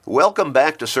Welcome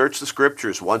back to Search the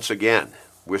Scriptures once again.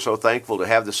 We're so thankful to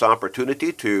have this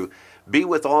opportunity to be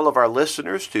with all of our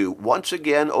listeners to once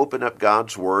again open up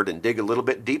God's Word and dig a little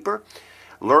bit deeper,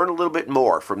 learn a little bit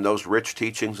more from those rich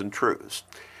teachings and truths.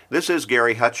 This is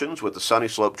Gary Hutchins with the Sunny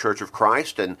Slope Church of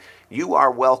Christ, and you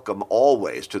are welcome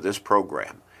always to this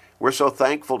program. We're so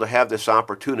thankful to have this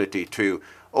opportunity to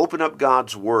open up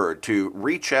God's Word, to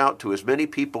reach out to as many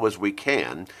people as we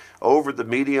can over the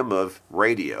medium of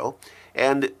radio,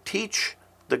 and teach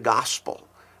the gospel.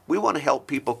 We want to help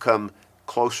people come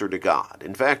closer to God.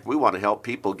 In fact, we want to help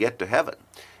people get to heaven.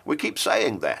 We keep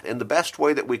saying that, and the best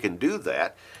way that we can do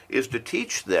that is to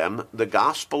teach them the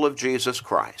gospel of Jesus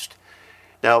Christ.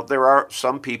 Now, there are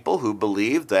some people who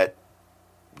believe that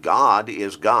God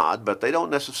is God, but they don't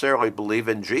necessarily believe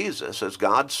in Jesus as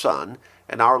God's Son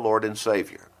and our Lord and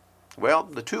Savior. Well,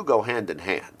 the two go hand in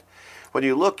hand. When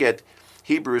you look at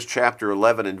Hebrews chapter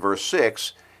 11 and verse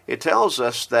 6, it tells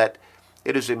us that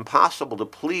it is impossible to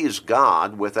please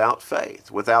God without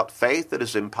faith. Without faith, it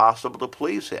is impossible to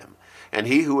please Him. And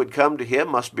he who would come to Him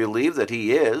must believe that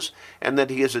He is, and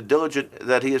that He is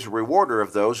a rewarder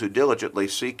of those who diligently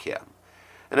seek Him.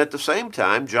 And at the same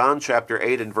time, John chapter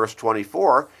 8 and verse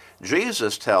 24,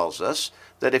 Jesus tells us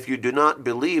that if you do not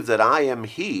believe that I am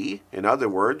He, in other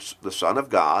words, the Son of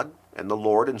God and the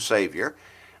Lord and Savior,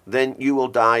 then you will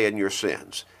die in your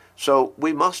sins. So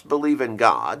we must believe in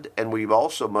God, and we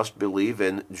also must believe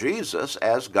in Jesus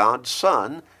as God's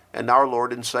Son and our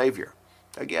Lord and Savior.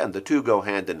 Again, the two go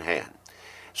hand in hand.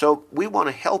 So we want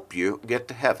to help you get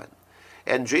to heaven.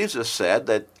 And Jesus said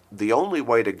that the only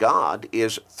way to God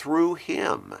is through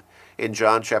Him in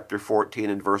John chapter 14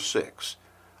 and verse 6.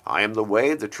 I am the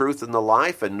way, the truth, and the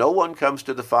life, and no one comes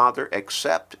to the Father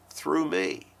except through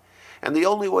me. And the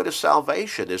only way to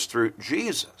salvation is through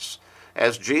Jesus.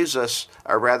 As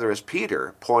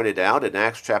Peter pointed out in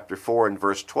Acts chapter 4 and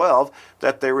verse 12,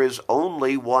 that there is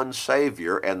only one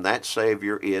Savior, and that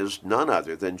Savior is none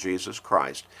other than Jesus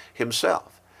Christ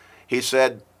Himself. He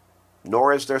said,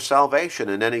 nor is there salvation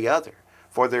in any other,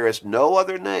 for there is no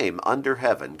other name under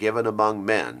heaven given among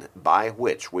men by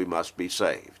which we must be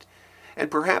saved.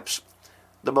 And perhaps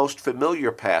the most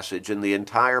familiar passage in the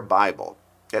entire Bible,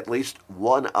 at least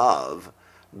one of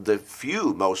the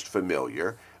few most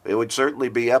familiar, it would certainly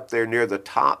be up there near the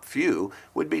top few,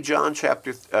 would be John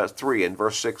chapter 3 and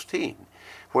verse 16,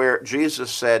 where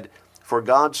Jesus said, for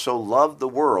God so loved the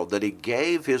world that He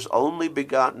gave His only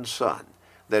begotten Son,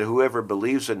 that whoever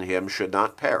believes in Him should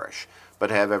not perish,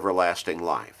 but have everlasting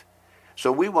life.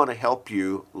 So we want to help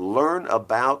you learn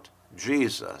about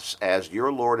Jesus as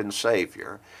your Lord and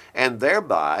Savior, and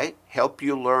thereby help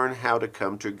you learn how to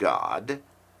come to God,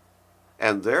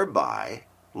 and thereby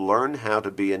learn how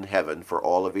to be in heaven for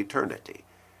all of eternity.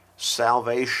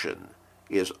 Salvation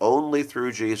is only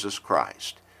through Jesus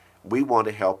Christ. We want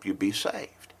to help you be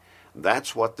saved.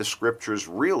 That's what the Scriptures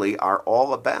really are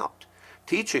all about,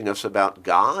 teaching us about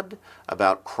God,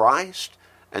 about Christ,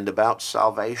 and about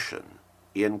salvation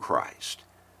in Christ.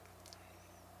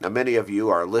 Now, many of you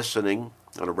are listening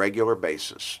on a regular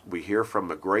basis. We hear from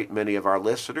a great many of our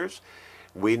listeners.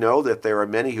 We know that there are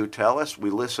many who tell us we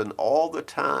listen all the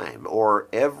time, or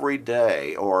every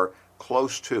day, or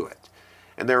close to it.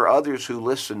 And there are others who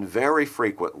listen very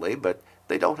frequently, but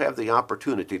they don't have the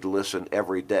opportunity to listen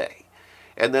every day.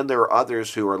 And then there are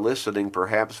others who are listening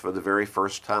perhaps for the very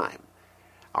first time.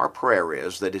 Our prayer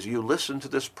is that as you listen to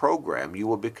this program, you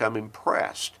will become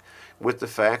impressed with the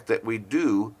fact that we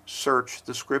do search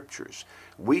the Scriptures.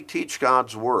 We teach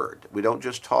God's Word. We don't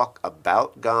just talk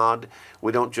about God.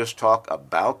 We don't just talk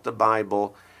about the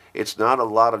Bible. It's not a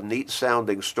lot of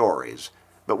neat-sounding stories,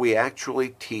 but we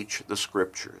actually teach the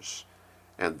Scriptures.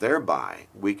 And thereby,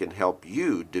 we can help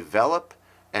you develop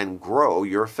and grow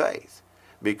your faith.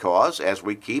 Because, as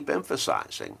we keep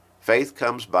emphasizing, faith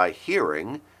comes by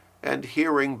hearing, and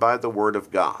hearing by the Word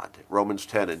of God. Romans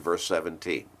 10 and verse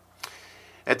 17.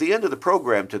 At the end of the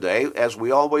program today, as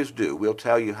we always do, we'll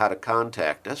tell you how to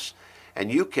contact us,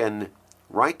 and you can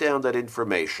write down that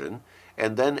information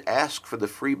and then ask for the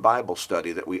free Bible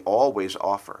study that we always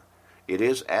offer. It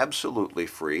is absolutely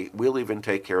free. We'll even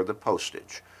take care of the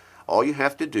postage. All you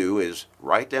have to do is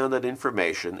write down that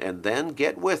information and then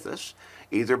get with us,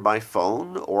 either by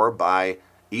phone or by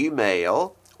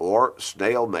email or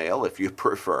snail mail if you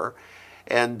prefer.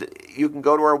 And you can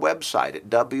go to our website at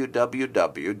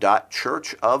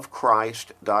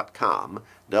www.churchofchrist.com,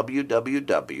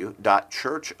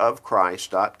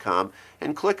 www.churchofchrist.com,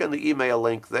 and click on the email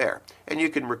link there, and you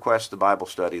can request the Bible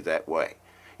study that way.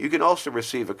 You can also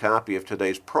receive a copy of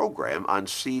today's program on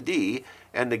CD,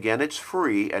 and again, it's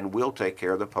free, and we'll take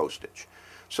care of the postage.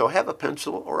 So have a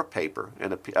pencil or a paper,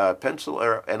 and a pencil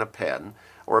and a pen,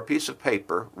 or a piece of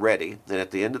paper ready, and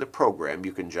at the end of the program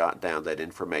you can jot down that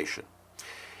information.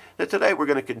 Now today we're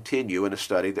going to continue in a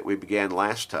study that we began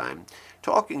last time,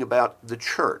 talking about the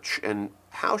church and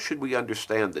how should we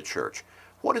understand the church.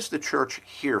 What is the church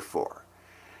here for?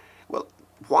 Well,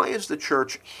 why is the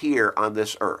church here on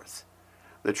this earth?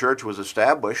 The church was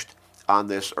established on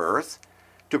this earth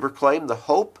to proclaim the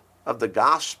hope of the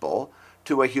gospel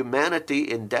to a humanity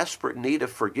in desperate need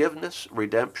of forgiveness,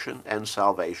 redemption, and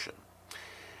salvation.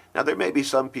 Now, there may be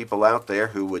some people out there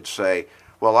who would say,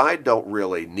 well, I don't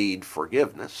really need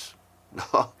forgiveness.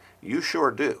 You sure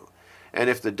do.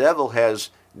 And if the devil has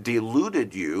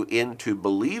deluded you into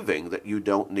believing that you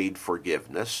don't need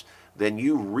forgiveness, then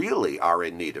you really are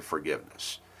in need of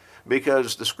forgiveness.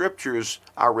 Because the scriptures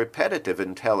are repetitive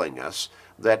in telling us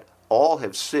that all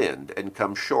have sinned and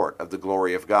come short of the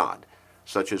glory of God,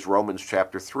 such as Romans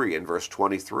chapter 3 and verse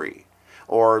 23.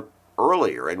 Or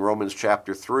earlier in Romans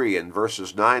chapter 3 and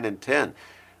verses 9 and 10,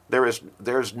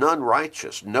 there's none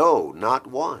righteous, no, not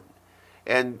one.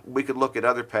 And we could look at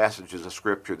other passages of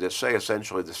Scripture that say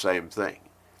essentially the same thing.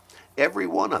 Every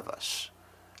one of us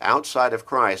outside of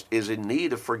Christ is in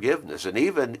need of forgiveness. And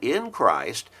even in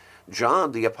Christ,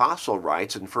 John the Apostle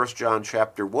writes in 1 John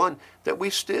chapter 1 that we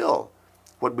still,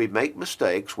 when we make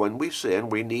mistakes, when we sin,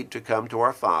 we need to come to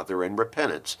our Father in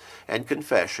repentance and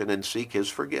confession and seek His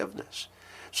forgiveness.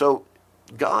 So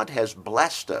God has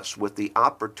blessed us with the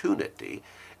opportunity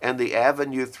and the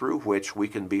avenue through which we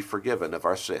can be forgiven of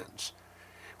our sins.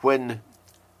 When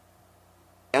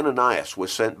Ananias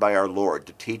was sent by our Lord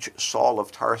to teach Saul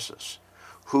of Tarsus,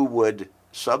 who would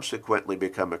subsequently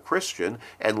become a Christian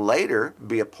and later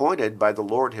be appointed by the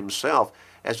Lord Himself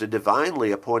as a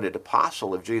divinely appointed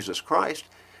apostle of Jesus Christ,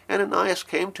 Ananias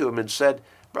came to him and said,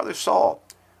 Brother Saul,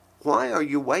 why are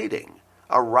you waiting?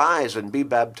 Arise and be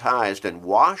baptized and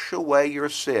wash away your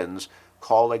sins,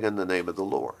 calling in the name of the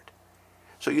Lord.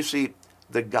 So you see,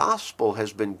 the gospel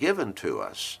has been given to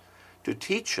us to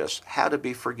teach us how to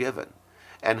be forgiven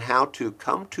and how to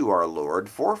come to our Lord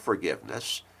for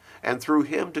forgiveness and through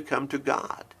Him to come to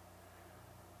God.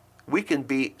 We can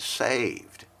be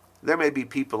saved. There may be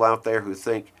people out there who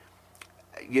think,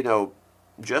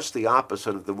 just the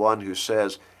opposite of the one who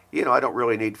says, I don't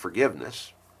really need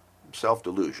forgiveness,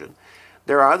 self-delusion.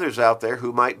 There are others out there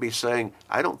who might be saying,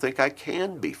 I don't think I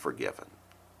can be forgiven.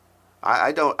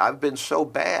 I've been so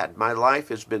bad. My life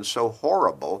has been so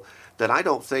horrible that I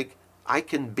don't think I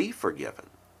can be forgiven.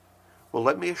 Well,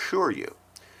 let me assure you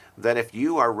that if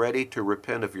you are ready to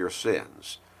repent of your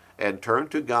sins and turn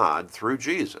to God through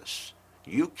Jesus,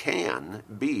 you can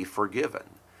be forgiven.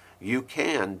 You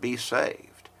can be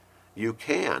saved. You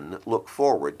can look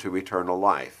forward to eternal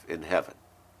life in heaven.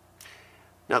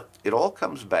 Now, it all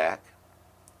comes back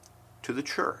to the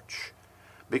church,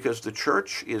 because the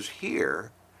church is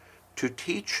here to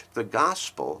teach the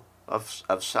gospel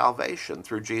of salvation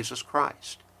through Jesus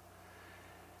Christ.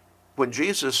 When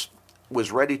Jesus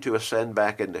was ready to ascend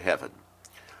back into heaven,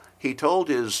 He told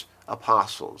His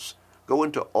apostles, go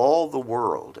into all the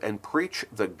world and preach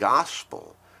the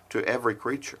gospel to every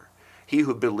creature. He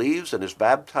who believes and is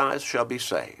baptized shall be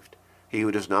saved. He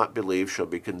who does not believe shall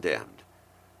be condemned.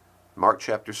 Mark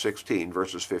chapter 16,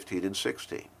 verses 15 and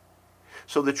 16.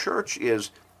 So the church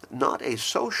is not a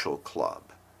social club,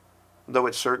 though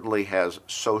it certainly has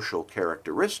social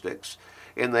characteristics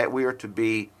in that we are to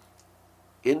be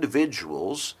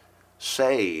individuals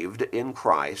saved in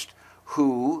Christ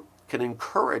who can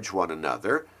encourage one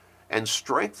another and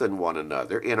strengthen one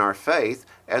another in our faith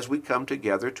as we come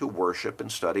together to worship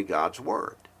and study God's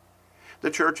Word.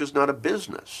 The church is not a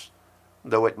business,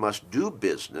 though it must do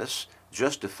business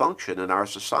just to function in our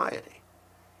society.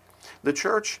 The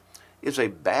church is a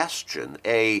bastion,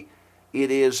 it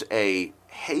is a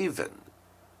haven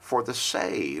for the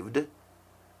saved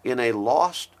in a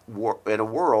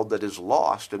world that is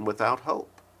lost and without hope.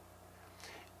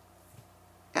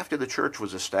 After the church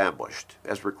was established,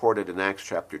 as recorded in Acts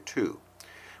chapter 2,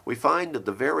 we find at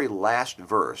the very last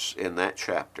verse in that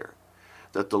chapter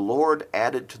that the Lord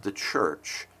added to the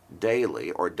church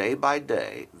daily or day by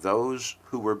day those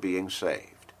who were being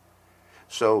saved.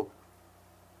 So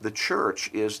the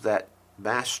church is that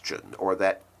bastion or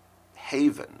that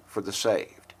haven for the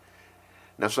saved.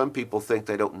 Now some people think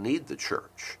they don't need the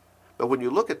church, but when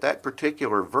you look at that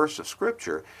particular verse of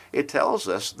Scripture, it tells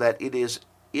us that it is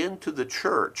into the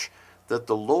church that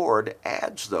the Lord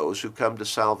adds those who come to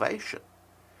salvation.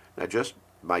 Now, just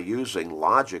by using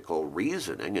logical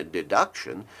reasoning and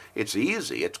deduction, it's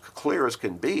easy, it's clear as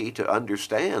can be to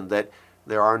understand that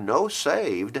there are no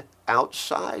saved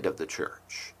outside of the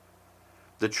church.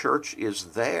 The church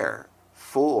is there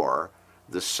for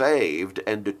the saved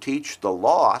and to teach the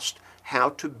lost how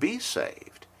to be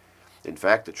saved. In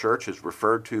fact, the church is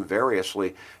referred to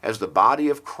variously as the body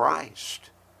of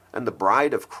Christ and the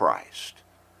bride of Christ.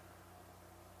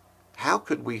 How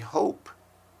could we hope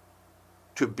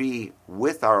to be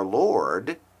with our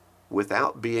Lord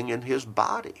without being in his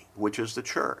body, which is the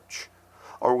church,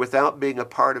 or without being a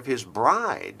part of his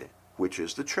bride, which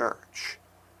is the church?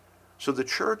 So the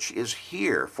church is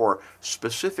here for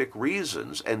specific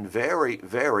reasons and very,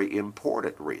 very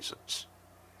important reasons.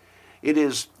 It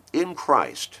is in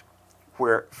Christ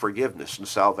where forgiveness and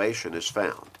salvation is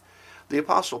found. The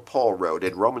Apostle Paul wrote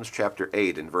in Romans chapter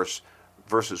 8 and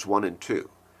verses 1 and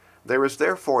 2, "There is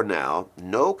therefore now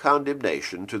no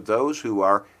condemnation to those who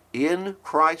are in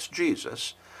Christ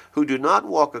Jesus, who do not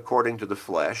walk according to the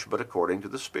flesh, but according to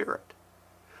the Spirit.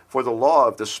 For the law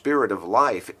of the Spirit of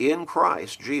life in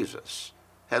Christ Jesus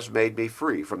has made me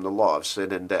free from the law of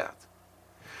sin and death."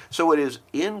 So it is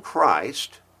in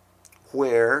Christ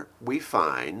where we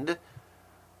find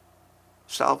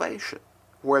salvation,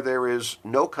 where there is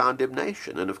no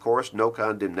condemnation. And of course, no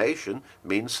condemnation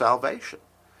means salvation.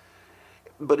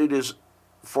 But it is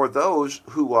for those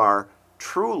who are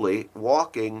truly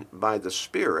walking by the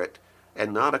Spirit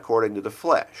and not according to the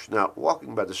flesh. Now,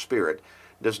 walking by the Spirit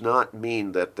does not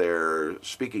mean that they're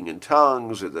speaking in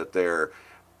tongues or that they're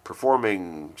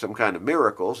performing some kind of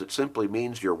miracles. It simply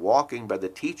means you're walking by the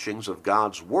teachings of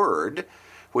God's Word,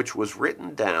 which was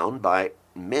written down by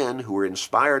men who were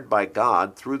inspired by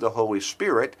God through the Holy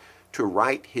Spirit to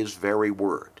write his very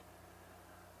Word.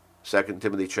 2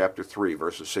 Timothy chapter 3,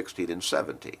 verses 16 and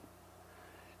 17.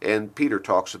 And Peter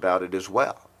talks about it as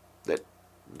well, that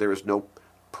there is no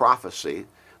prophecy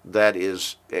that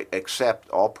is, except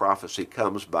all prophecy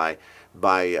comes by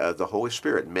the Holy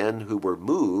Spirit, men who were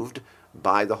moved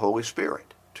by the Holy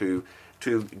Spirit to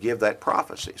give that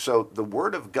prophecy. So the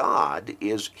Word of God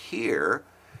is here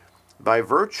by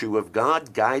virtue of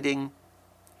God guiding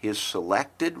his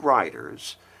selected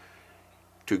writers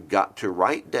to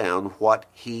write down what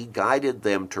he guided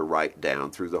them to write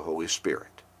down through the Holy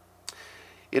Spirit.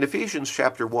 In Ephesians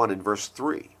chapter 1 and verse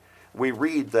 3, we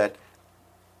read that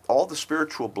all the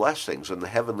spiritual blessings in the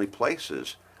heavenly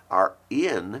places are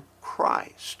in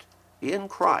Christ, in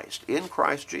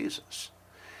Christ Jesus.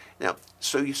 Now,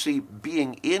 so you see,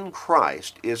 being in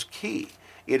Christ is key.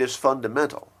 It is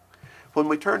fundamental. When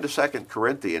we turn to 2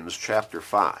 Corinthians chapter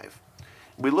 5,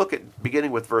 we look at,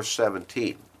 beginning with verse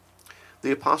 17,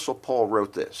 the Apostle Paul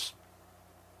wrote this: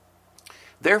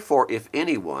 "Therefore, if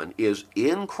anyone is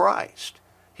in Christ,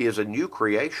 he is a new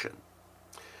creation.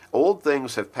 Old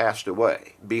things have passed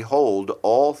away. Behold,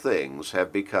 all things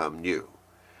have become new.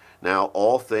 Now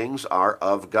all things are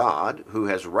of God, who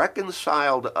has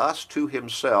reconciled us to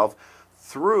himself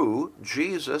through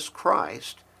Jesus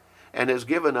Christ, and has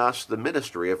given us the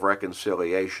ministry of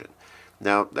reconciliation."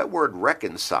 Now, that word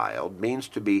reconciled means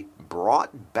to be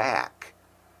brought back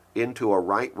into a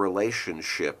right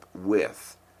relationship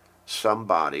with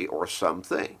somebody or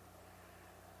something.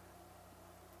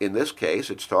 In this case,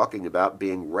 it's talking about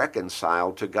being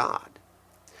reconciled to God.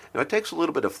 Now, it takes a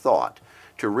little bit of thought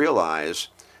to realize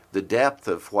the depth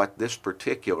of what this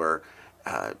particular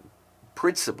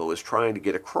principle is trying to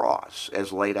get across,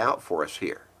 as laid out for us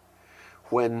here.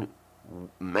 When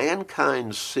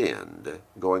mankind sinned,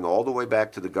 going all the way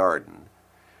back to the garden,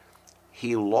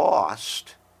 he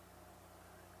lost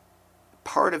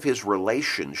part of his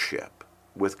relationship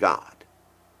with God,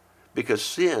 because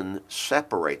sin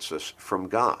separates us from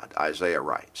God, Isaiah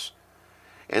writes.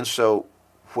 And so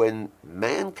when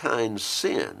mankind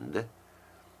sinned,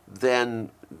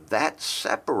 then that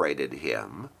separated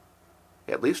him,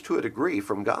 at least to a degree,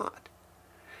 from God.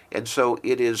 And so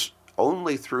it is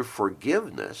only through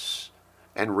forgiveness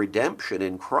and redemption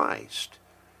in Christ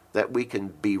that we can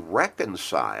be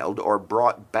reconciled or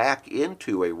brought back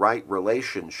into a right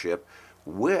relationship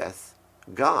with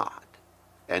God.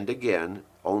 And again,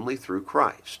 only through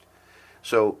Christ.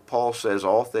 So Paul says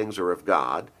all things are of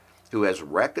God, who has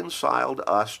reconciled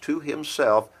us to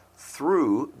himself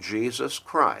through Jesus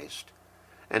Christ,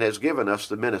 and has given us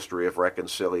the ministry of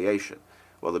reconciliation.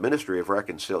 Well, the ministry of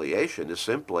reconciliation is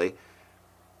simply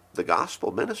the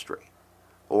gospel ministry,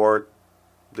 or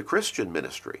the Christian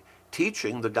ministry,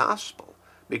 teaching the gospel,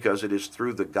 because it is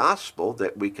through the gospel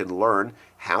that we can learn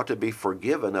how to be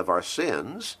forgiven of our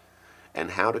sins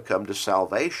and how to come to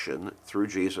salvation through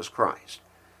Jesus Christ.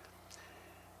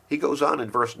 He goes on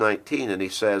in verse 19 and he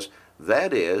says,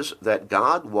 "That is, that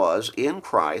God was in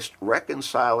Christ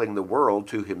reconciling the world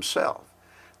to himself,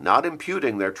 not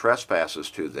imputing their trespasses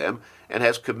to them, and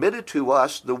has committed to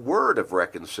us the word of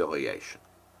reconciliation."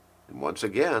 And once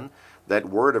again, That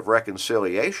word of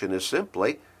reconciliation is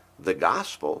simply the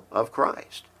gospel of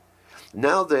Christ.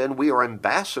 Now then, we are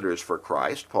ambassadors for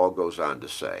Christ, Paul goes on to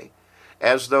say,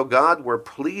 as though God were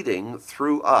pleading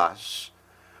through us.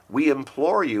 We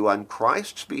implore you on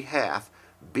Christ's behalf,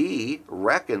 be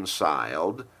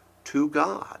reconciled to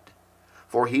God.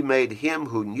 For he made him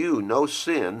who knew no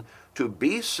sin to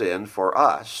be sin for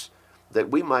us, that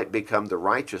we might become the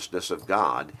righteousness of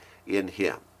God in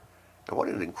him. And what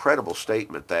an incredible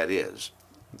statement that is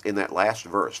in that last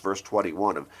verse, verse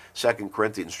 21 of 2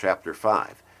 Corinthians chapter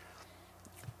 5.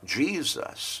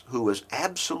 Jesus, who was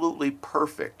absolutely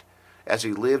perfect as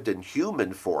he lived in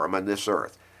human form on this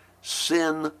earth,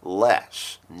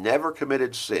 sinless, never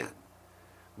committed sin,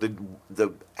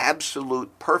 the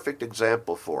absolute perfect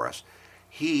example for us,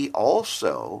 he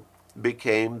also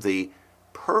became the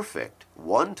perfect,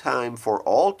 one time for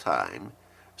all time,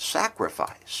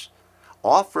 sacrifice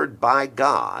offered by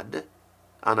God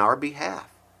on our behalf,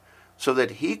 so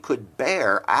that he could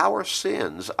bear our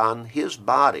sins on his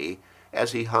body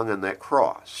as he hung on that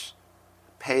cross,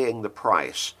 paying the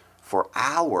price for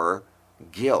our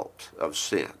guilt of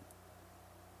sin.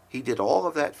 He did all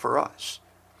of that for us.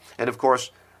 And of course,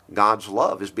 God's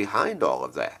love is behind all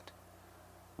of that.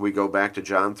 We go back to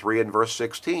John 3 and verse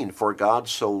 16. For God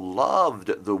so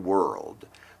loved the world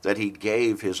that he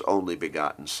gave his only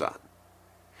begotten Son.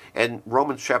 And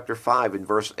Romans chapter 5 and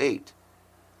verse 8.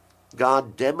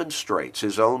 God demonstrates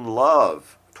his own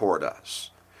love toward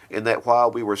us, in that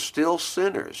while we were still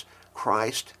sinners,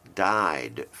 Christ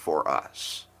died for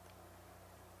us.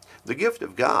 The gift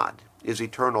of God is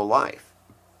eternal life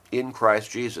in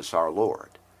Christ Jesus our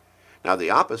Lord. Now the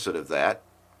opposite of that,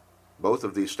 both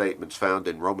of these statements found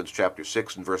in Romans chapter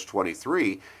 6 and verse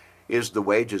 23, is the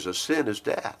wages of sin is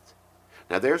death.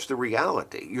 Now there's the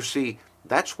reality. You see,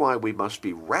 that's why we must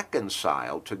be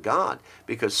reconciled to God,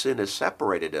 because sin has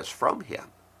separated us from him.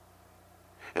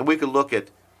 And we can look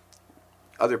at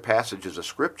other passages of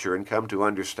Scripture and come to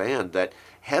understand that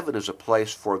heaven is a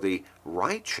place for the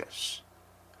righteous,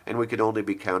 and we can only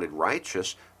be counted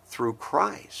righteous through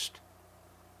Christ.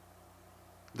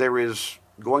 There is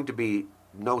going to be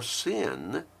no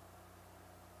sin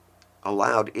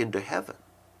allowed into heaven.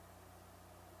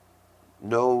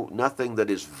 Nothing that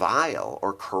is vile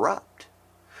or corrupt.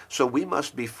 So we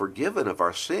must be forgiven of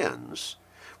our sins.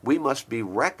 We must be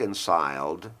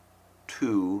reconciled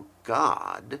to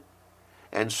God.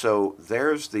 And so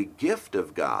there's the gift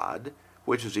of God,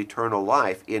 which is eternal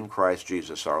life in Christ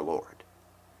Jesus our Lord.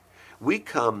 We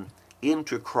come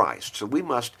into Christ, so we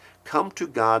must come to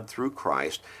God through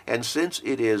Christ. And since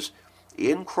it is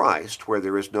in Christ where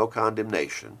there is no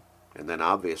condemnation, and then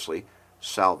obviously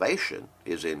salvation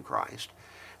is in Christ,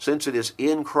 since it is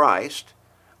in Christ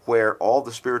where all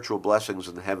the spiritual blessings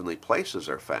in the heavenly places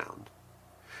are found,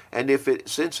 and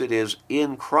since it is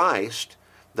in Christ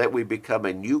that we become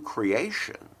a new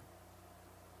creation,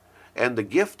 and the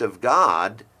gift of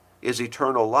God is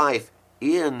eternal life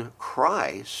in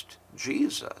Christ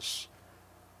Jesus,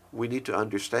 we need to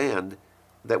understand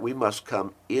that we must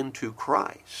come into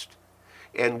Christ.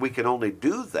 And we can only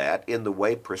do that in the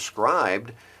way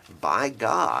prescribed by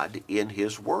God in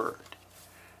his Word.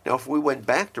 Now, if we went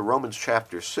back to Romans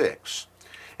chapter 6,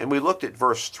 and we looked at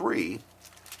verse 3,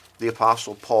 the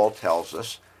Apostle Paul tells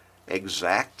us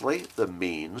exactly the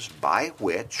means by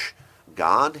which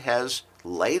God has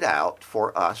laid out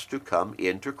for us to come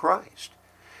into Christ.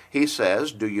 He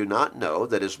says, do you not know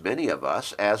that as many of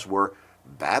us as were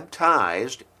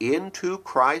baptized into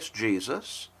Christ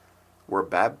Jesus were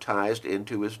baptized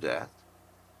into his death?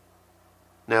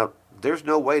 Now, there's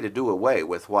no way to do away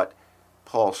with what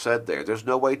Paul said there. There's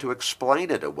no way to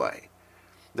explain it away.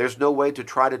 There's no way to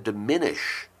try to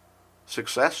diminish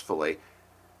successfully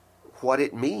what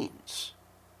it means.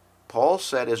 Paul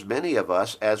said, as many of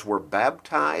us as were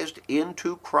baptized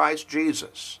into Christ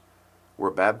Jesus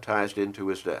were baptized into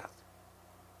his death.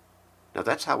 Now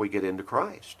that's how we get into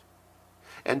Christ.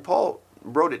 And Paul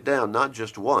wrote it down not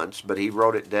just once, but he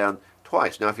wrote it down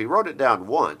twice. Now if he wrote it down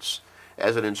once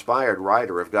as an inspired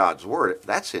writer of God's Word,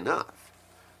 that's enough.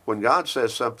 When God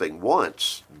says something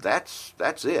once, that's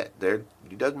it.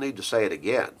 He doesn't need to say it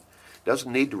again.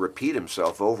 Doesn't need to repeat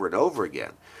himself over and over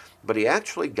again. But he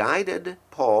actually guided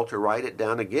Paul to write it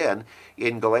down again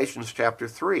in Galatians chapter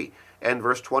 3 and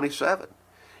verse 27.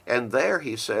 And there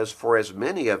he says, for as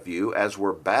many of you as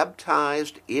were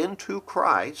baptized into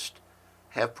Christ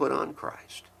have put on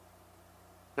Christ.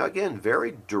 Now again,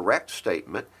 very direct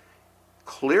statement,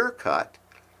 clear cut,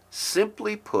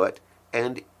 simply put,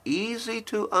 and easy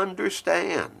to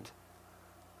understand.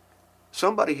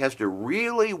 Somebody has to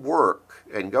really work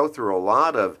and go through a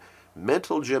lot of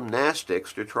mental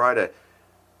gymnastics to try to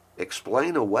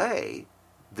explain away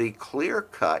the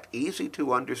clear-cut,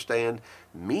 easy-to-understand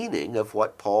meaning of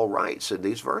what Paul writes in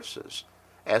these verses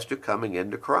as to coming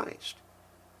into Christ.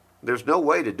 There's no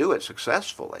way to do it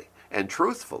successfully and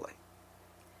truthfully.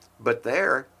 But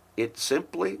there, it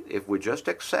simply, if we just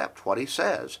accept what he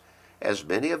says, as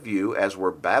many of you as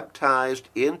were baptized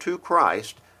into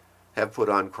Christ have put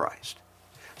on Christ.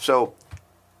 So,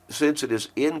 since it is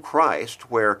in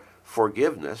Christ where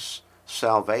forgiveness,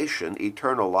 salvation,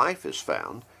 eternal life is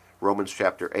found, Romans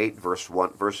chapter 8,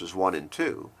 verses 1 and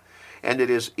 2, and it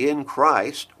is in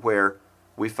Christ where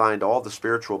we find all the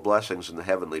spiritual blessings in the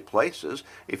heavenly places,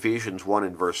 Ephesians 1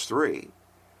 and verse 3,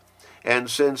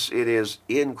 and since it is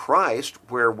in Christ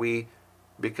where we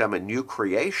become a new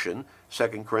creation, 2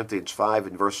 Corinthians 5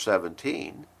 and verse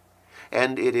 17,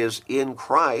 and it is in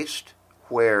Christ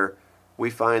where we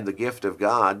find the gift of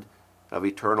God of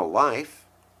eternal life,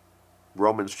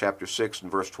 Romans chapter 6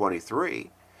 and verse 23,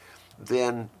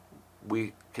 then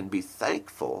we can be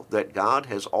thankful that God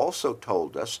has also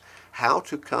told us how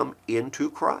to come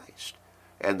into Christ,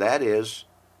 and that is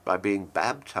by being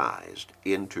baptized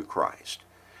into Christ.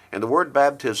 And the word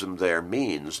baptism there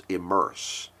means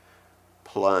immerse,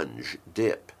 plunge,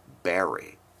 dip,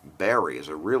 bury. Bury is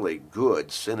a really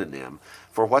good synonym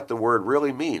for what the word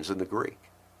really means in the Greek.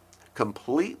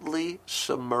 Completely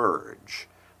submerge.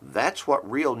 That's what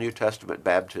real New Testament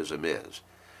baptism is.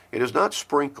 It is not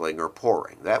sprinkling or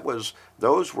pouring.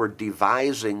 Those were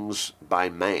devisings by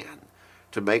man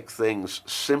to make things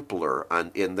simpler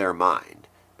in their mind.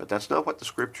 But that's not what the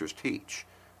Scriptures teach.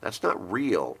 That's not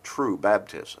real, true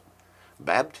baptism.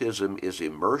 Baptism is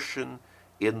immersion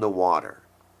in the water.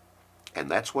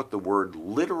 And that's what the word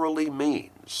literally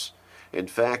means. In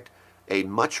fact, a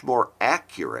much more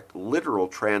accurate literal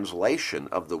translation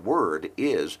of the word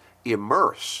is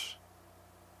immerse.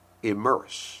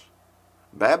 Immerse.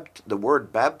 The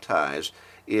word baptize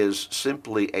is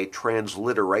simply a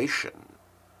transliteration.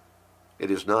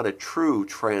 It is not a true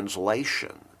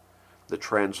translation. The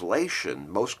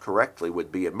translation most correctly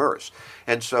would be immerse.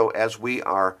 And so as we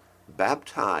are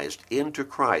baptized into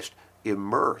Christ,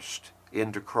 immersed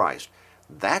into Christ,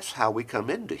 that's how we come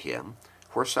into him,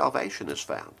 where salvation is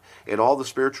found, and all the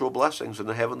spiritual blessings in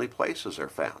the heavenly places are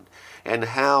found, and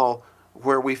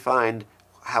where we find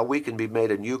how we can be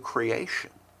made a new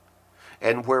creation,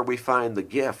 and where we find the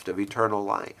gift of eternal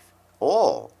life,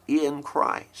 all in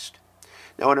Christ.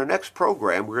 Now in our next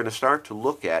program, we're going to start to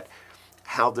look at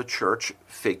how the church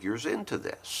figures into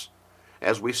this.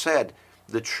 As we said,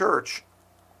 the church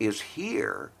is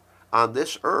here on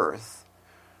this earth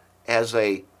as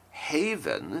a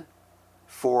haven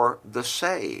for the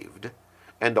saved,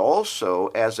 and also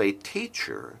as a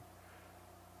teacher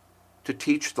to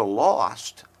teach the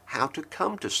lost how to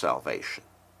come to salvation.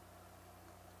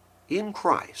 In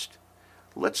Christ,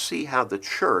 let's see how the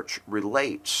church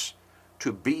relates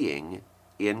to being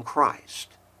in Christ.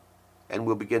 And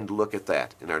we'll begin to look at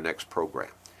that in our next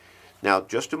program. Now,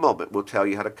 just a moment, we'll tell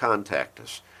you how to contact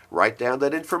us. Write down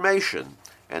that information,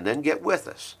 and then get with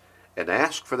us and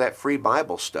ask for that free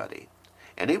Bible study.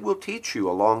 And it will teach you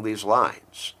along these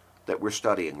lines that we're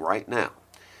studying right now.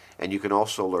 And you can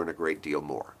also learn a great deal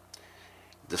more.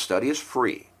 The study is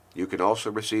free. You can also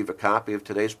receive a copy of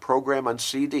today's program on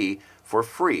CD for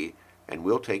free, and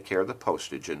we'll take care of the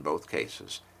postage in both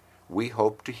cases. We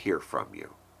hope to hear from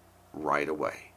you right away.